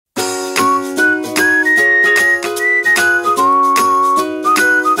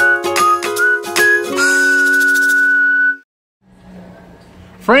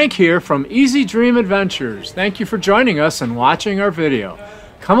Frank here from Easy Dream Adventures. Thank you for joining us and watching our video.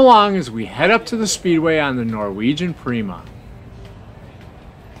 Come along as we head up to the Speedway on the Norwegian Prima.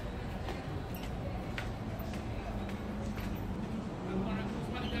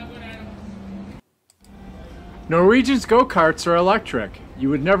 Norwegian's go-karts are electric. You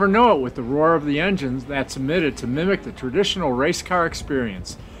would never know it with the roar of the engines that's emitted to mimic the traditional race car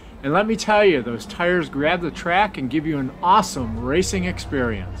experience. And let me tell you, those tires grab the track and give you an awesome racing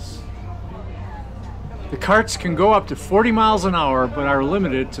experience. The karts can go up to 40 miles an hour but are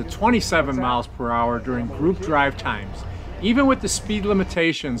limited to 27 miles per hour during group drive times. Even with the speed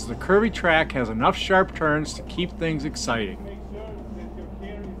limitations, the curvy track has enough sharp turns to keep things exciting.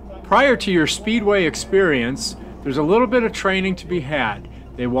 Prior to your speedway experience, there's a little bit of training to be had.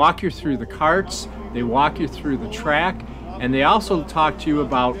 They walk you through the karts, they walk you through the track, and they also talk to you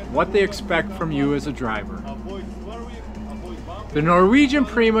about what they expect from you as a driver. The Norwegian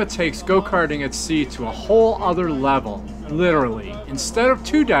Prima takes go-karting at sea to a whole other level, literally. Instead of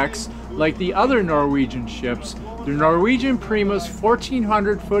 2 decks, like the other Norwegian ships, the Norwegian Prima's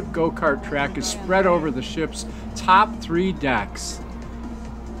 1,400-foot go-kart track is spread over the ship's top 3 decks.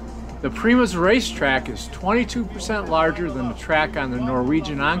 The Prima's racetrack is 22% larger than the track on the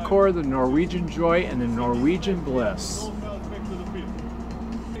Norwegian Encore, the Norwegian Joy, and the Norwegian Bliss.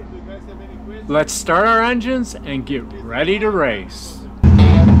 Let's start our engines and get ready to race.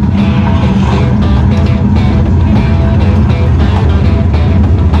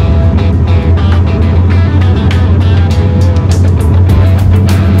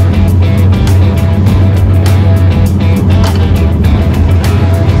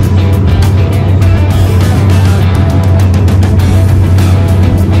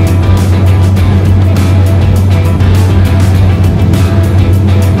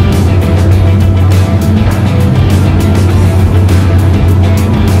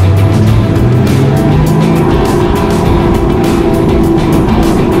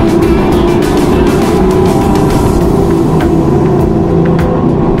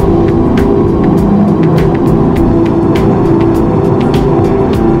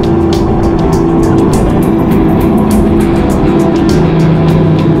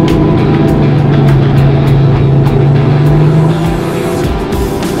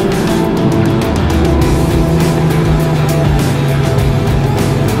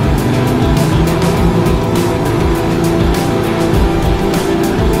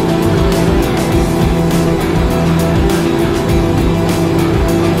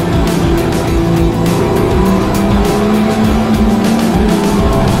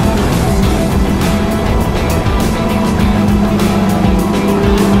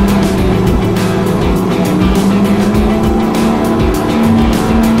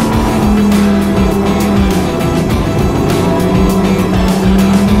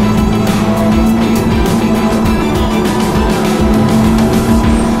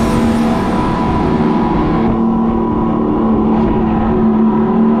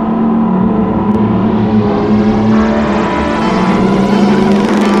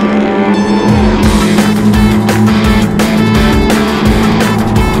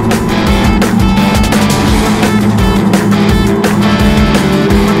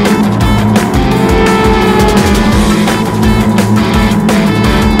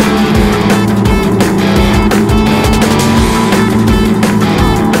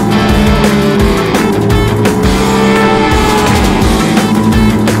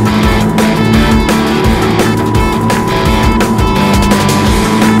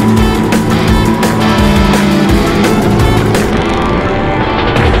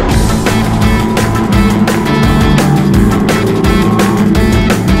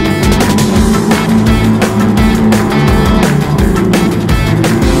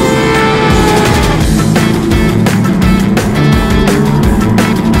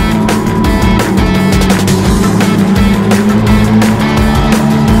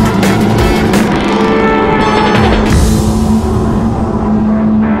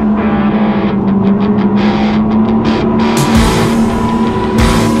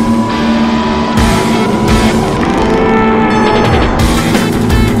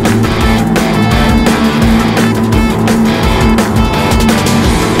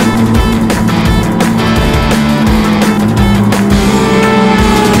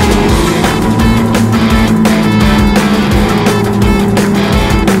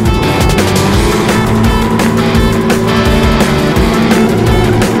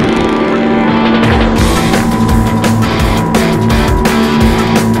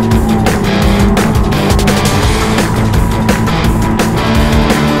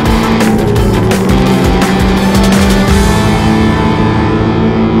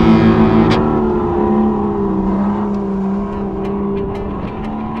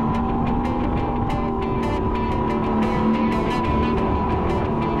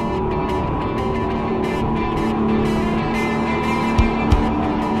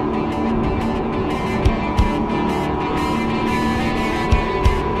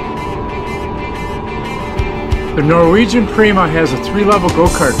 The Norwegian Prima has a 3-level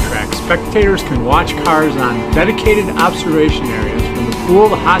go-kart track. Spectators can watch cars on dedicated observation areas from the pool,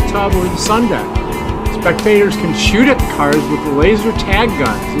 the hot tub, or the sun deck. Spectators can shoot at the cars with the laser tag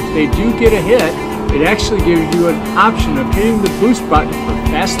guns. If they do get a hit, it actually gives you an option of hitting the boost button for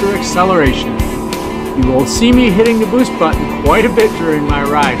faster acceleration. You will see me hitting the boost button quite a bit during my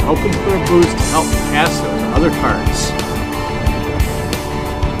ride, hoping for a boost to help pass those other cars.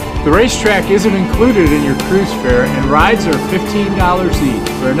 The racetrack isn't included in your cruise fare, and rides are $15 each.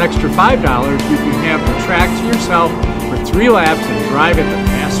 For an extra $5, you can have the track to yourself for 3 laps and drive at the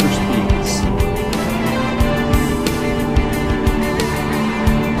faster speeds.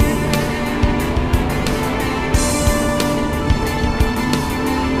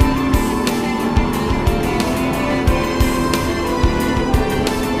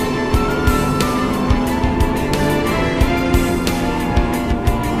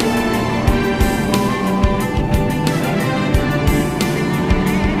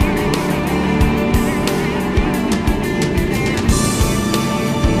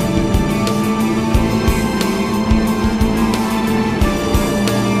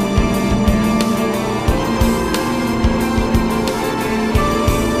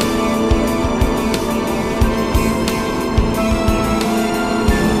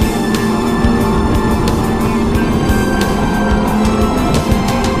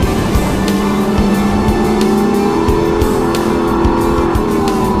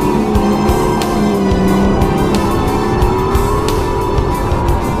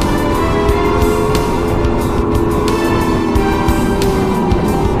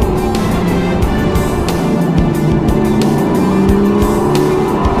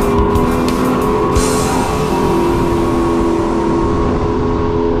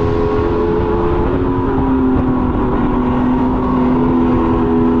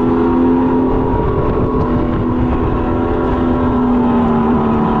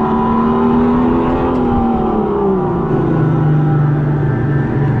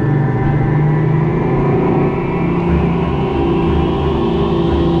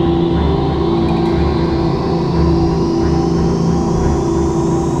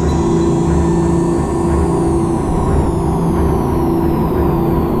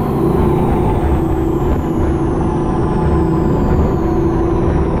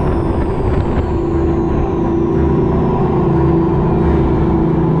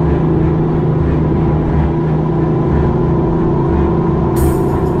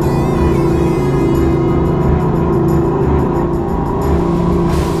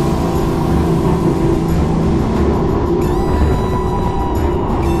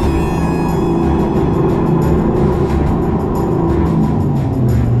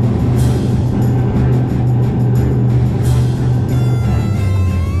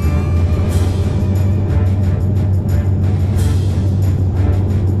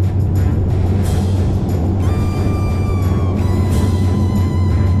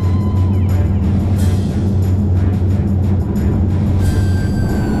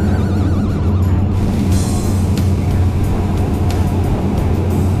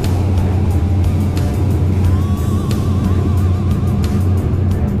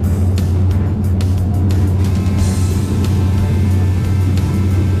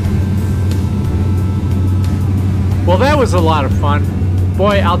 Well, that was a lot of fun.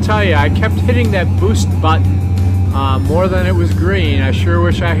 Boy, I'll tell you, I kept hitting that boost button more than it was green. I sure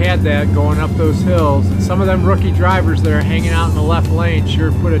wish I had that going up those hills. And some of them rookie drivers that are hanging out in the left lane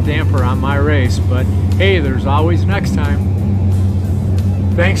sure put a damper on my race. But hey, there's always next time.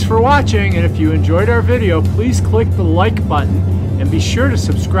 Thanks for watching, and if you enjoyed our video, please click the like button and be sure to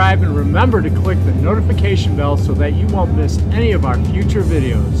subscribe, and remember to click the notification bell so that you won't miss any of our future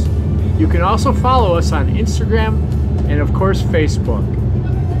videos. You can also follow us on Instagram and of course Facebook.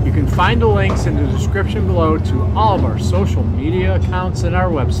 You can find the links in the description below to all of our social media accounts and our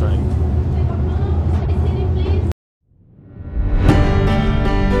website.